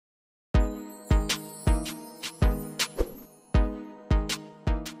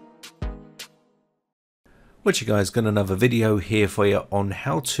What you guys, got another video here for you on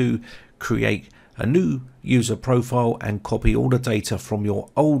how to create a new user profile and copy all the data from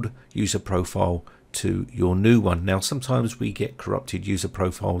your old user profile to your new one. Now sometimes we get corrupted user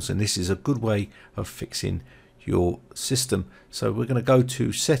profiles, and this is a good way of fixing your system. So we're going to go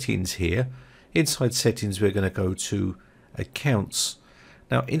to settings here. Inside settings we're going to go to accounts.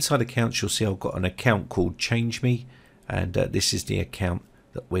 Now inside accounts you'll see I've got an account called Change Me, and this is the account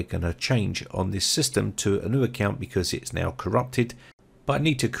that we're going to change on this system to a new account because it's now corrupted. But I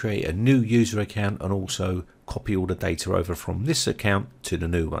need to create a new user account and also copy all the data over from this account to the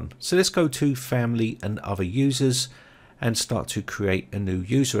new one. So let's go to family and other users and start to create a new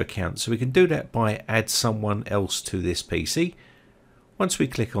user account. So we can do that by add someone else to this PC. Once we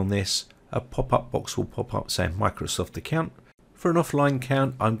click on this, a pop-up box will pop up saying Microsoft account. For an offline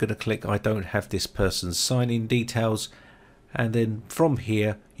account, I'm going to click I don't have this person's sign-in details, and then from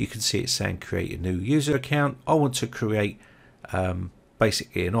here you can see it's saying create a new user account. I want to create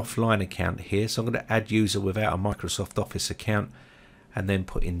basically an offline account here, so I'm going to add user without a Microsoft Office account and then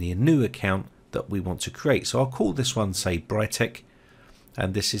put in the new account that we want to create. So I'll call this one, say, Brytech,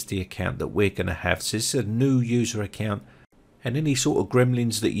 and this is the account that we're going to have. So this is a new user account, and any sort of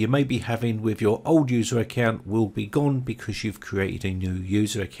gremlins that you may be having with your old user account will be gone because you've created a new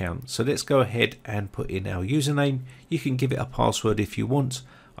user account. So let's go ahead and put in our username. You can give it a password if you want.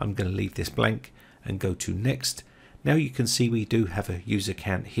 I'm going to leave this blank and go to next. Now you can see we do have a user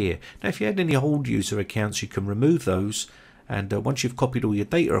account here. Now if you had any old user accounts, you can remove those, and once you've copied all your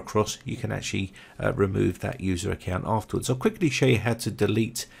data across, you can actually remove that user account afterwards. I'll quickly show you how to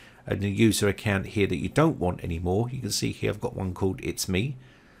delete a user account here that you don't want anymore. You can see here I've got one called It's Me.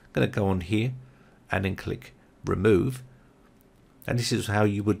 I'm going to go on here and then click remove, and this is how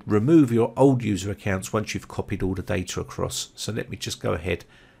you would remove your old user accounts once you've copied all the data across. So let me just go ahead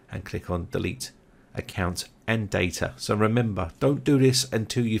and click on delete account and data. So remember, don't do this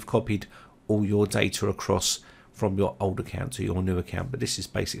until you've copied all your data across from your old account to your new account, but this is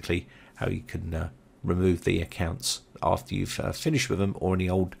basically how you can remove the accounts after you've finished with them, or any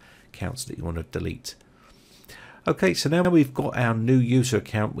old accounts that you want to delete. Okay, so now we've got our new user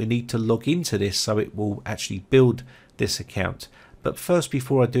account, we need to log into this so it will actually build this account. But first,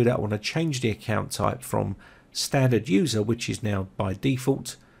 before I do that, I want to change the account type from standard user, which is now by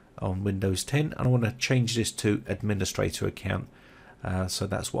default on Windows 10, and I want to change this to administrator account. So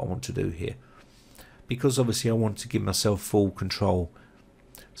that's what I want to do here, because obviously I want to give myself full control.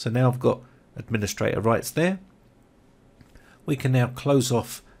 So now I've got administrator rights there. We can now close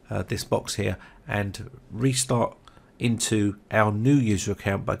off this box here and restart into our new user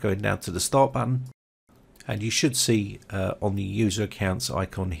account by going down to the start button, and you should see on the user accounts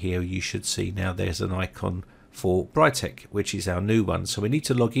icon here, you should see now there's an icon for Brytech, which is our new one. So we need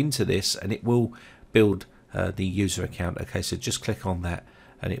to log into this and it will build the user account. Okay, so just click on that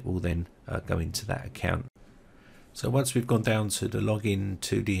and it will then go into that account. So once we've gone down to the login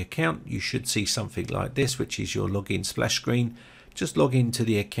to the account, you should see something like this, which is your login splash screen. Just log into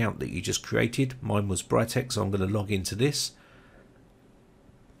the account that you just created. Mine was Brytech, so I'm going to log into this.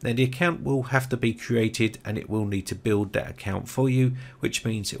 Then the account will have to be created and it will need to build that account for you, which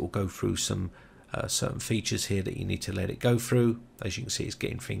means it will go through some certain features here that you need to let it go through. As you can see, it's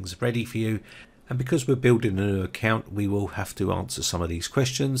getting things ready for you. And because we're building a new account, we will have to answer some of these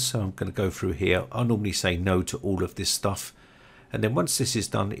questions. So I'm going to go through here. I normally say no to all of this stuff. And then once this is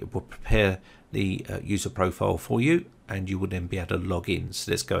done, it will prepare the user profile for you and you will then be able to log in.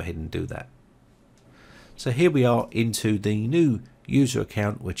 So let's go ahead and do that. So here we are into the new user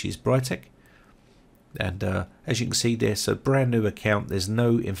account, which is Brytech. And as you can see, there's a brand new account. There's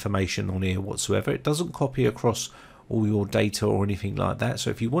no information on here whatsoever. It doesn't copy across all your data or anything like that. So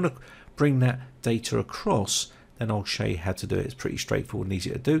if you want to bring that data across, then I'll show you how to do it. It's pretty straightforward and easy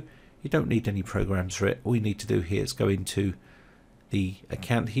to do. You don't need any programs for it. All you need to do here is go into the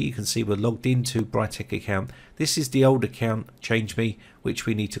account here. You can see we're logged into Brytech account. This is the old account, Change Me, which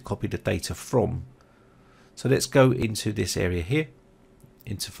we need to copy the data from. So let's go into this area here,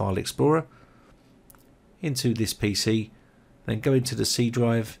 into File Explorer, into this PC, then go into the C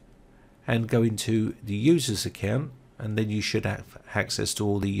drive and go into the user's account, and then you should have access to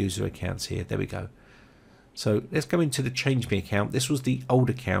all the user accounts here. There we go. So let's go into the Change Me account. This was the old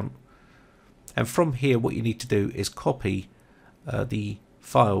account, and from here what you need to do is copy the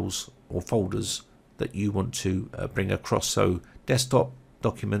files or folders that you want to bring across. So desktop,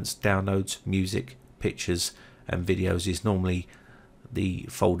 documents, downloads, music, pictures and videos is normally the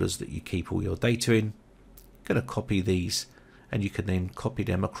folders that you keep all your data in. Going to copy these and you can then copy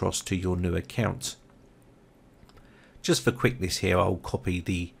them across to your new account. Just for quickness here, I'll copy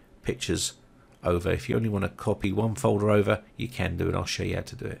the pictures over. If you only want to copy one folder over, you can do it. I'll show you how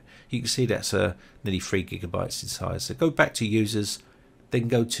to do it. You can see that's nearly 3 gigabytes in size. So go back to users, then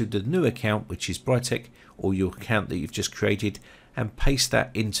go to the new account, which is Britec, or your account that you've just created, and paste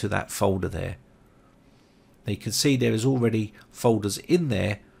that into that folder there. Now you can see there is already folders in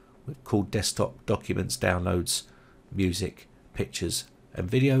there called desktop, documents, downloads, music, pictures and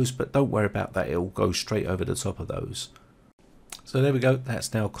videos, but don't worry about that, it will go straight over the top of those. So there we go,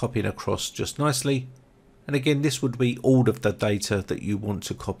 that's now copied across just nicely. And again, this would be all of the data that you want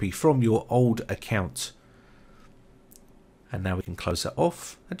to copy from your old account. And now we can close that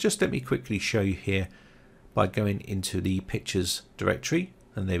off, and just let me quickly show you here by going into the pictures directory,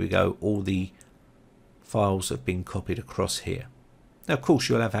 and there we go, all the files have been copied across here. Now of course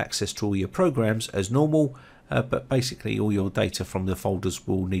you'll have access to all your programs as normal, but basically all your data from the folders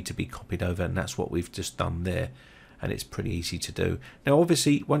will need to be copied over, and that's what we've just done there, and it's pretty easy to do. Now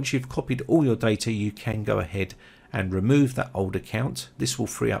obviously once you've copied all your data, you can go ahead and remove that old account. This will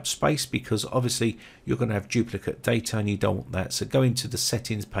free up space because obviously you're going to have duplicate data and you don't want that. So go into the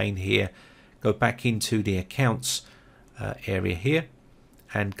settings pane here, go back into the accounts area here,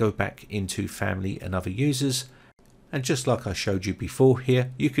 and go back into family and other users, and just like I showed you before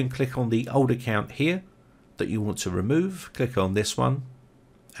here, you can click on the old account here that you want to remove, click on this one,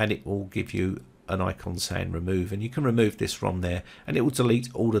 and it will give you an icon saying remove, and you can remove this from there and it will delete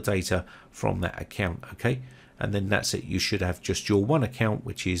all the data from that account. Okay, and then that's it. You should have just your one account,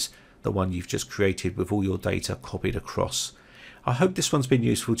 which is the one you've just created with all your data copied across. I hope this one's been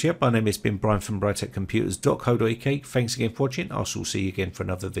useful to you. My name has been Brian from briteccomputers.co.uk. Thanks again for watching. I shall see you again for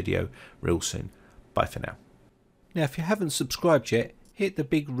another video real soon. Bye for now. Now if you haven't subscribed yet, hit the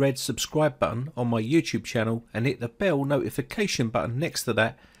big red subscribe button on my YouTube channel and hit the bell notification button next to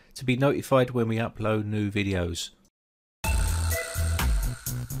that to be notified when we upload new videos.